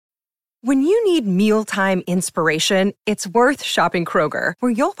When you need mealtime inspiration, it's worth shopping Kroger,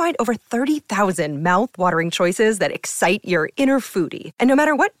 where you'll find over 30,000 mouth-watering choices that excite your inner foodie. And no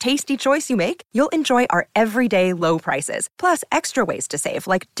matter what tasty choice you make, you'll enjoy our everyday low prices, plus extra ways to save,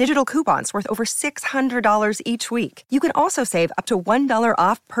 like digital coupons worth over $600 each week. You can also save up to $1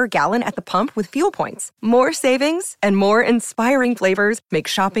 off per gallon at the pump with fuel points. More savings and more inspiring flavors make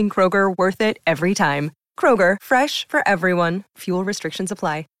shopping Kroger worth it every time. Kroger, fresh for everyone. Fuel restrictions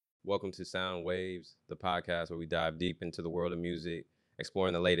apply. Welcome to Sound Waves, the podcast where we dive deep into the world of music,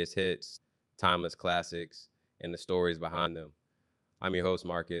 exploring the latest hits, timeless classics, and the stories behind them. I'm your host,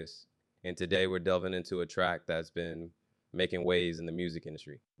 Marcus, and today we're delving into a track that's been making waves in the music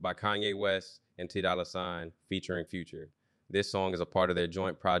industry by Kanye West and Dolla featuring Future. This song is a part of their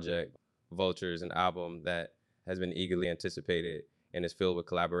joint project, Vultures, an album that has been eagerly anticipated and is filled with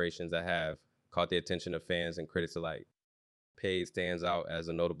collaborations that have caught the attention of fans and critics alike. Paid stands out as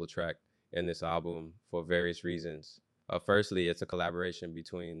a notable track in this album for various reasons. Firstly, it's a collaboration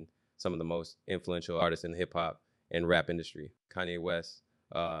between some of the most influential artists in the hip-hop and rap industry. Kanye West,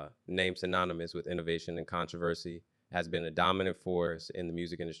 name synonymous with innovation and controversy, has been a dominant force in the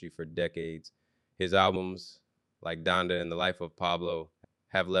music industry for decades. His albums, like Donda and The Life of Pablo,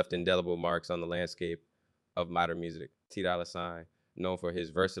 have left indelible marks on the landscape of modern music. Dolla, known for his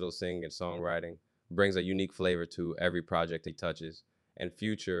versatile singing and songwriting, brings a unique flavor to every project he touches. And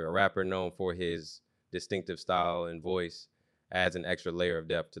Future, a rapper known for his distinctive style and voice, adds an extra layer of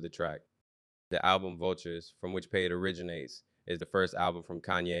depth to the track. The album Vultures, from which Paid originates, is the first album from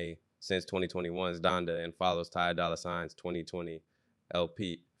Kanye since 2021's Donda and follows Dolla 2020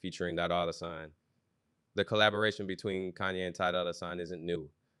 LP featuring Dolla. The collaboration between Kanye and Dolla isn't new.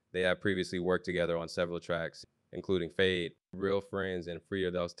 They have previously worked together on several tracks, including Fade, Real Friends, and Freer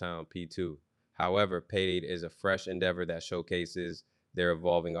Those Town P2. However, Paid is a fresh endeavor that showcases their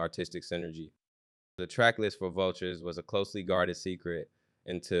evolving artistic synergy. The track list for Vultures was a closely guarded secret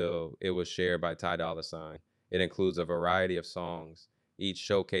until it was shared by Dolla. It includes a variety of songs, each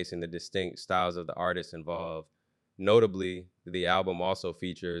showcasing the distinct styles of the artists involved. Notably, the album also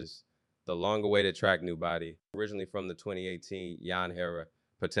features the long-awaited track New Body, originally from the 2018 Yan era,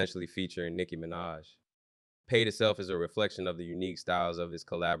 potentially featuring Nicki Minaj. Paid itself is a reflection of the unique styles of its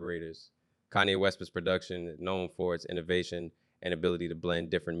collaborators. Kanye West's production is known for its innovation and ability to blend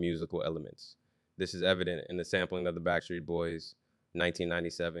different musical elements. This is evident in the sampling of the Backstreet Boys'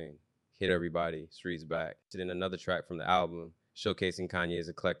 1997 Hit Everybody, Streets Back. In another track from the album, showcasing Kanye's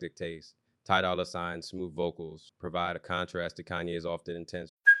eclectic taste, Dolla smooth vocals provide a contrast to Kanye's often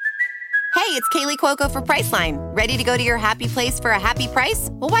intense. Hey, it's Kaylee Cuoco for Priceline. Ready to go to your happy place for a happy price?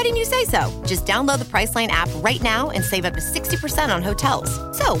 Well, why didn't you say so? Just download the Priceline app right now and save up to 60% on hotels.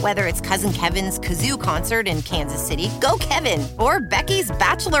 So whether it's Cousin Kevin's Kazoo Concert in Kansas City, go Kevin, or Becky's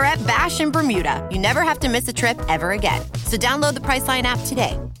Bachelorette Bash in Bermuda, you never have to miss a trip ever again. So download the Priceline app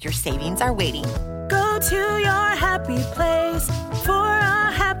today. Your savings are waiting. Go to your happy place for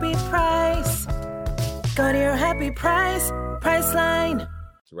a happy price. Go to your happy price, Priceline.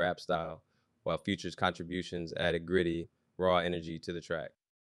 Rap style, while Future's contributions added gritty, raw energy to the track.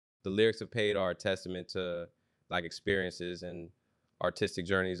 The lyrics of Paid are a testament to experiences and artistic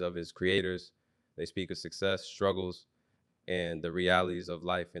journeys of his creators. They speak of success, struggles, and the realities of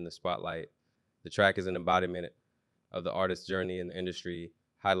life in the spotlight. The track is an embodiment of the artist's journey in the industry,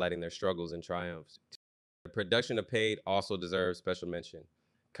 highlighting their struggles and triumphs. The production of Paid also deserves special mention.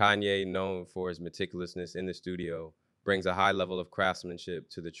 Kanye, known for his meticulousness in the studio, brings a high level of craftsmanship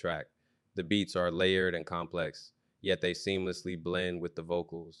to the track. The beats are layered and complex, yet they seamlessly blend with the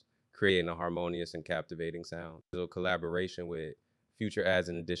vocals, creating a harmonious and captivating sound. The collaboration with Future adds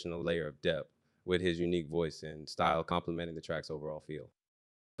an additional layer of depth, with his unique voice and style complementing the track's overall feel.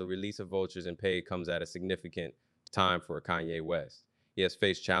 The release of Vultures and Paid comes at a significant time for Kanye West. He has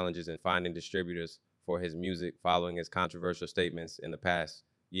faced challenges in finding distributors for his music following his controversial statements in the past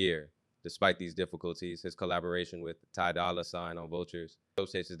year. Despite these difficulties, his collaboration with Dolla on Vultures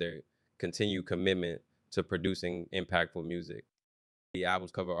showcases their continued commitment to producing impactful music. The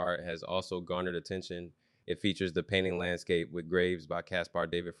album's cover art has also garnered attention. It features the painting landscape with graves by Caspar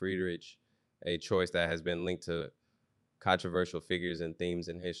David Friedrich, a choice that has been linked to controversial figures and themes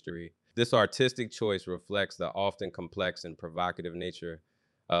in history. This artistic choice reflects the often complex and provocative nature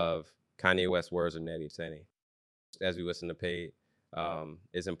of Kanye West's words of Nettie. As we listen to Paid,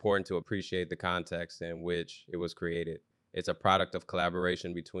 it's important to appreciate the context in which it was created. It's a product of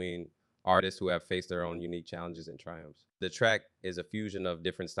collaboration between artists who have faced their own unique challenges and triumphs. The track is a fusion of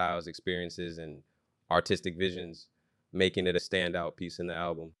different styles, experiences, and artistic visions, making it a standout piece in the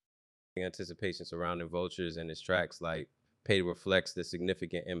album. The anticipation surrounding Vultures and its tracks like Paid reflects the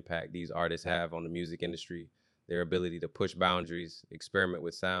significant impact these artists have on the music industry, their ability to push boundaries, experiment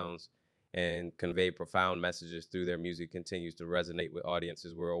with sounds, and convey profound messages through their music continues to resonate with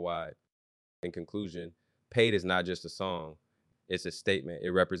audiences worldwide. In conclusion, Paid is not just a song, it's a statement.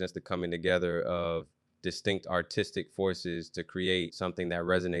 It represents the coming together of distinct artistic forces to create something that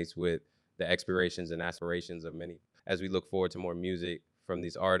resonates with the expirations and aspirations of many. As we look forward to more music from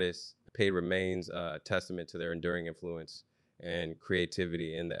these artists, Paid remains a testament to their enduring influence and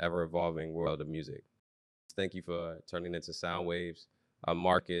creativity in the ever-evolving world of music. Thank you for turning into Sound Waves,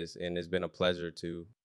 Marcus, and it's been a pleasure to